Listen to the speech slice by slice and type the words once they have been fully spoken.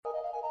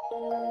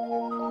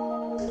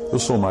Eu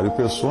sou Mário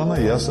Persona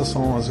e essas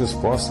são as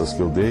respostas que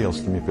eu dei aos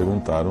que me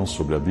perguntaram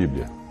sobre a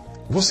Bíblia.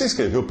 Você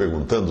escreveu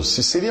perguntando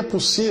se seria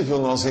possível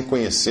nós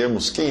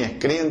reconhecermos quem é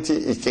crente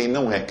e quem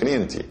não é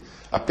crente,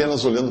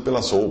 apenas olhando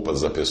pelas roupas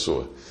da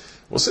pessoa.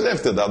 Você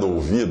deve ter dado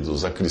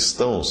ouvidos a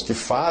cristãos que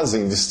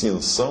fazem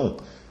distinção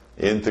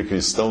entre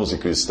cristãos e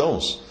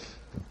cristãos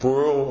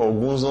por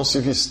alguns não se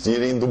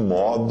vestirem do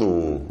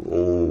modo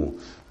ou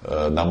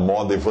na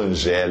moda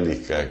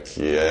evangélica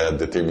que é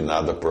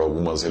determinada por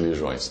algumas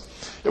religiões.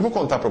 Eu vou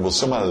contar para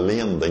você uma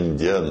lenda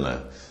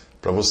indiana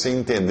para você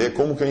entender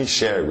como que eu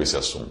enxergo esse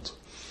assunto.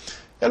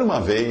 Era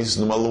uma vez,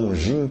 numa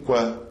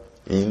longínqua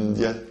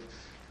Índia,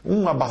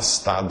 um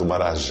abastado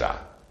marajá,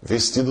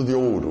 vestido de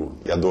ouro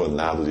e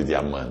adornado de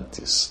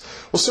diamantes.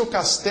 O seu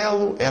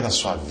castelo era a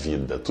sua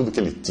vida, tudo que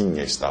ele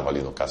tinha estava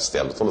ali no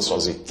castelo, todas as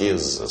suas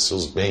riquezas,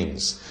 seus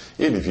bens.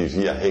 Ele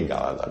vivia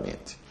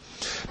regaladamente.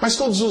 Mas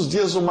todos os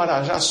dias o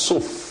marajá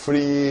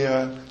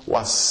sofria o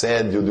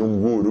assédio de um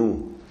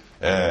guru,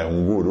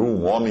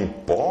 um homem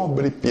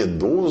pobre,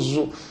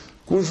 piedoso,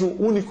 cujo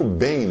único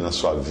bem na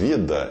sua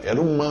vida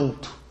era um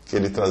manto que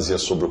ele trazia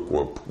sobre o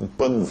corpo, um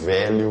pano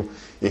velho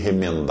e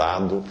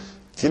remendado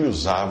que ele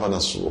usava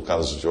nas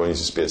ocasiões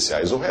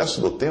especiais. O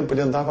resto do tempo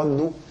ele andava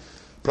nu,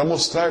 para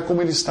mostrar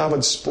como ele estava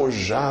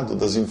despojado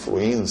das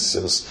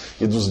influências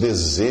e dos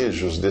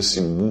desejos desse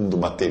mundo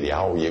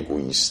material e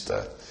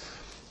egoísta.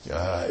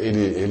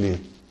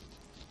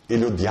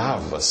 Ele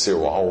odiava ser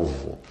o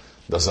alvo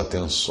das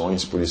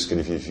atenções, por isso que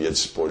ele vivia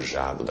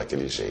despojado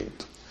daquele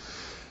jeito.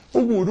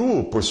 O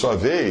guru, por sua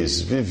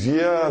vez,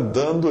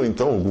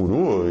 o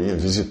guru ia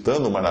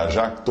visitando o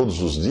marajá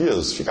todos os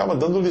dias, ficava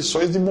dando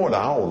lições de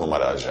moral no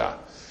marajá,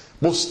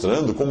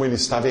 mostrando como ele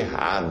estava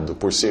errado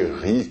por ser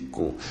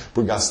rico,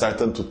 por gastar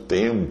tanto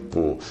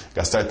tempo,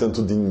 gastar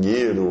tanto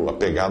dinheiro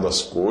apegado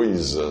às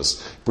coisas,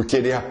 por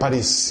querer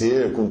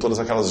aparecer com todas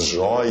aquelas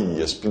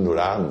joias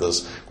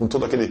penduradas, com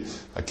todo aquele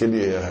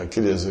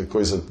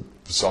coisa,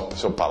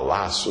 seu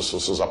palácio,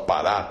 seus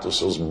aparatos,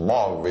 seus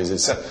móveis,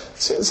 etc.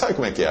 Você sabe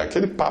como é que é?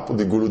 Aquele papo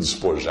de guru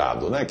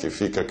despojado, né? Que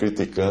fica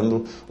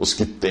criticando os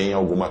que têm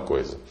alguma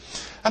coisa.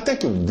 Até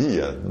que um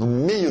dia, no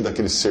meio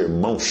daquele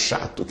sermão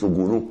chato que o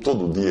guru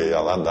todo dia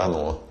ia lá dar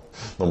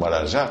no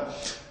marajá,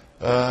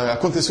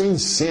 aconteceu um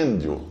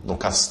incêndio no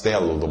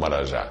castelo do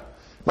marajá.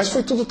 Mas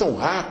foi tudo tão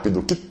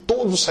rápido que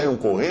todos saíram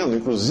correndo,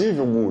 inclusive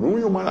o guru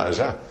e o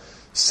marajá,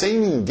 sem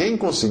ninguém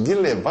conseguir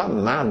levar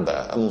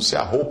nada, a não ser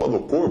a roupa do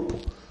corpo.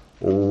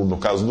 Ou, no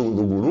caso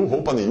do guru,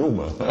 roupa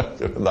nenhuma,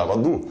 ele andava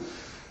nu.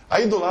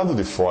 Aí do lado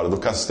de fora do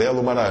castelo,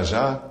 o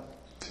marajá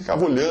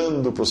ficava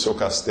olhando para o seu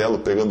castelo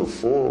pegando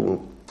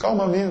fogo,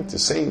 calmamente,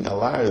 sem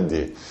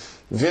alarde,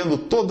 vendo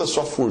toda a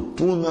sua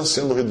fortuna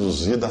sendo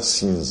reduzida a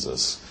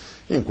cinzas.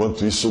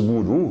 Enquanto isso, o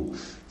guru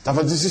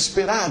estava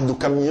desesperado,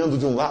 caminhando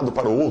de um lado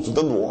para o outro,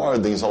 dando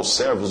ordens aos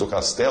servos do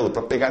castelo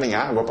para pegarem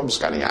água, para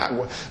buscarem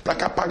água,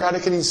 para apagar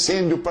aquele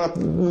incêndio,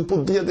 não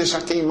podia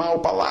deixar queimar o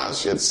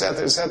palácio, etc,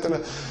 etc.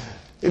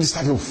 Ele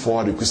estava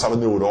eufórico, estava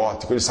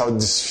neurótico, ele estava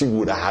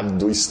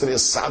desfigurado,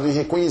 estressado,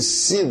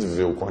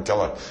 irreconhecível com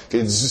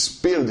aquele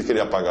desespero de querer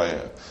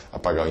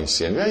apagar o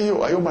incêndio.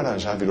 Aí o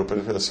marajá virou para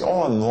ele e falou assim: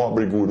 ó,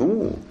 nobre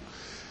guru,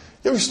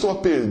 eu estou a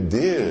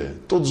perder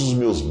todos os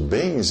meus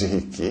bens e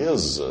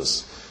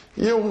riquezas,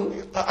 e eu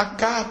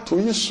acato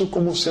isso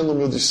como sendo o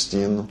meu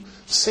destino,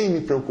 sem me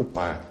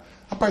preocupar.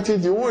 A partir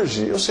de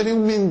hoje, eu serei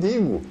um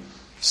mendigo,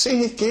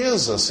 sem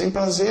riqueza, sem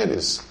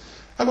prazeres.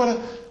 Agora,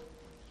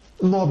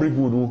 nobre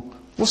guru,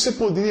 você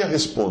poderia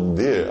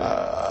responder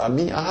a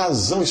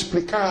razão,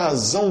 explicar a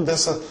razão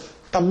dessa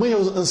tamanha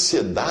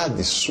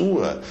ansiedade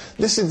sua,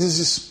 desse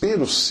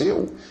desespero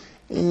seu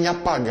em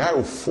apagar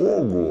o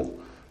fogo,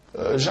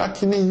 já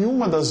que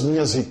nenhuma das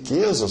minhas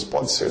riquezas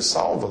pode ser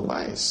salva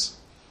mais?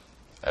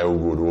 Aí o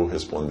guru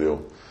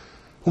respondeu: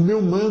 o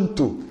meu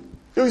manto,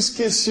 eu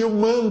esqueci o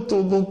manto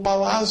no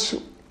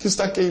palácio que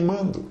está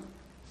queimando.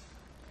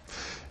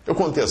 Eu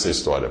contei essa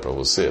história para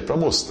você para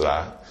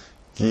mostrar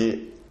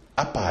que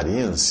a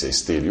aparência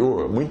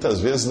exterior muitas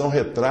vezes não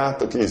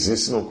retrata o que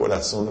existe no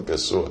coração da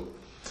pessoa.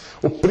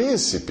 O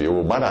príncipe,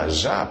 o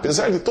marajá,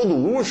 apesar de todo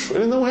o luxo,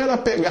 ele não era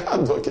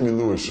apegado àquele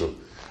luxo.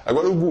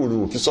 Agora o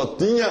guru, que só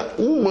tinha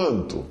um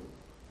manto,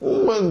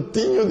 um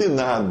mantinho de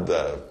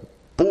nada,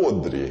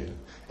 podre,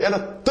 era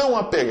tão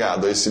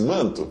apegado a esse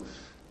manto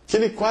que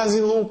ele quase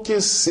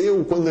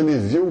enlouqueceu quando ele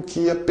viu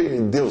que ia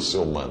perder o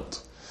seu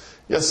manto.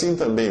 E assim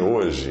também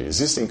hoje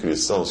existem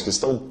cristãos que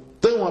estão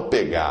tão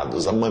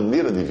apegados à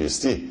maneira de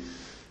vestir,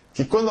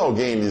 que quando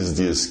alguém lhes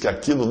diz que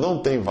aquilo não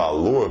tem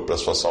valor para a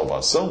sua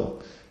salvação,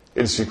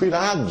 eles ficam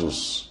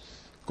irados.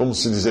 Como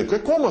se dizer,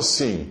 como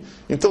assim?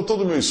 Então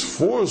todo o meu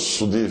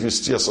esforço de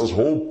vestir essas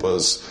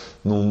roupas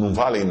não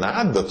vale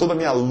nada? Toda a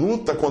minha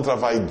luta contra a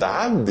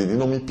vaidade, de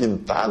não me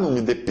pintar, não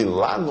me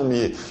depilar,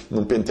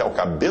 não pentear o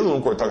cabelo,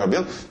 não cortar o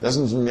cabelo,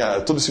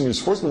 todo esse meu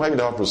esforço não vai me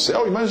levar para o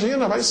céu?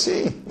 Imagina, vai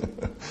sim.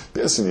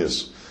 Pense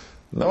nisso.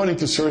 Na hora em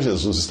que o Senhor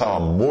Jesus estava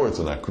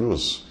morto na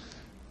cruz,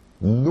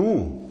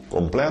 nu,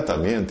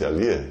 completamente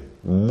ali,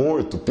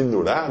 morto,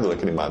 pendurado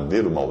naquele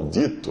madeiro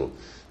maldito,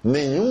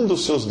 nenhum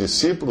dos seus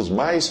discípulos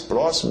mais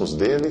próximos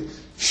dele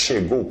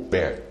chegou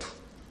perto.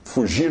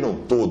 Fugiram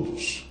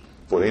todos.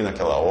 Porém,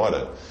 naquela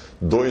hora,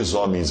 2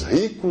 homens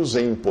ricos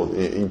e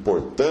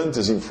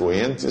importantes,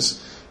 influentes,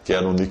 que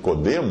eram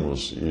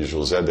Nicodemos e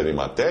José de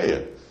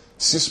Arimateia,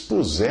 se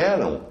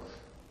expuseram,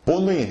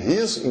 pondo em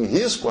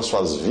risco as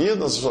suas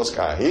vidas, as suas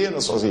carreiras,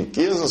 as suas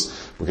riquezas,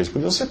 porque eles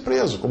podiam ser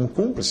presos como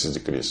cúmplices de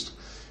Cristo.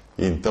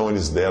 E então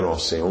eles deram ao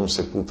Senhor um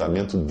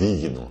sepultamento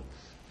digno.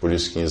 Por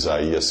isso que em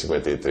Isaías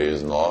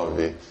 53,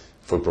 9,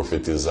 foi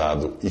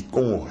profetizado: e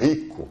com o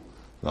rico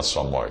na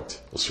sua morte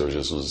o Senhor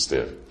Jesus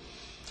esteve.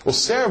 O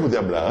servo de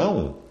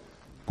Abraão,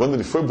 quando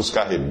ele foi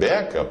buscar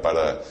Rebeca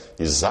para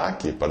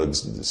Isaque, para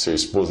ser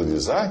esposa de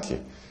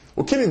Isaque,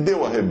 o que ele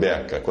deu a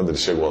Rebeca quando ele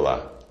chegou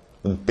lá?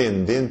 Um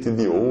pendente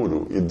de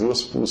ouro e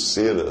 2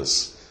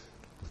 pulseiras,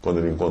 quando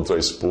ele encontrou a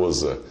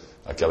esposa,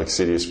 aquela que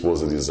seria a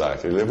esposa de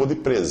Isaque. Ele levou de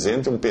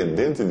presente um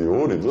pendente de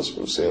ouro e 2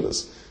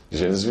 pulseiras.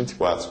 Gênesis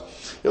 24.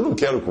 Eu não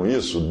quero com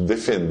isso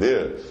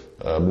defender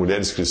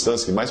mulheres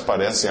cristãs que mais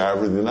parecem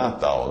árvore de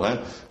Natal, né?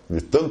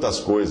 De tantas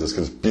coisas que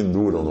eles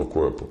penduram no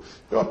corpo.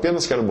 Eu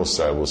apenas quero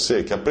mostrar a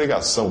você que a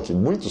pregação que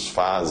muitos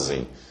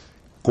fazem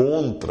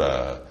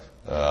contra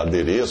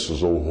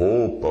adereços ou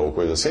roupa ou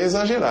coisa assim é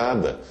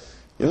exagerada.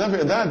 E na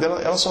verdade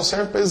ela só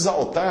serve para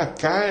exaltar a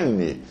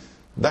carne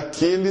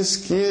daqueles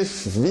que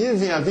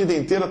vivem a vida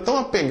inteira tão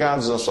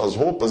apegados às suas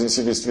roupas, em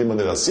se vestir de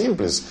maneira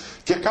simples,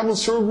 que acabam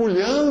se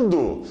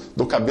orgulhando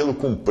do cabelo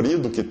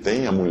comprido que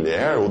tem a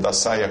mulher, ou da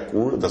saia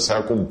curta, da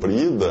saia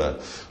comprida,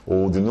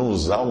 ou de não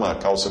usar uma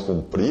calça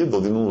comprida,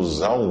 ou de não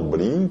usar um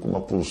brinco,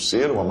 uma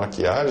pulseira, uma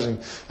maquiagem.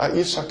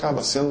 Isso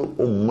acaba sendo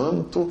o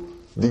manto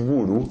de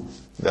guru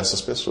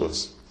dessas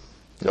pessoas.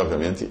 E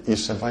obviamente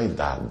isso é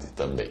vaidade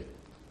também.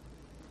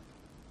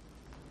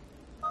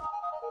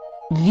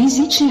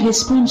 Visite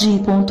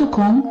respondi.com.br.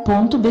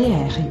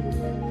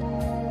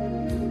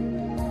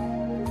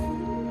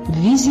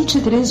 Visite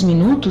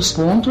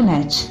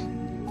 3minutos.net.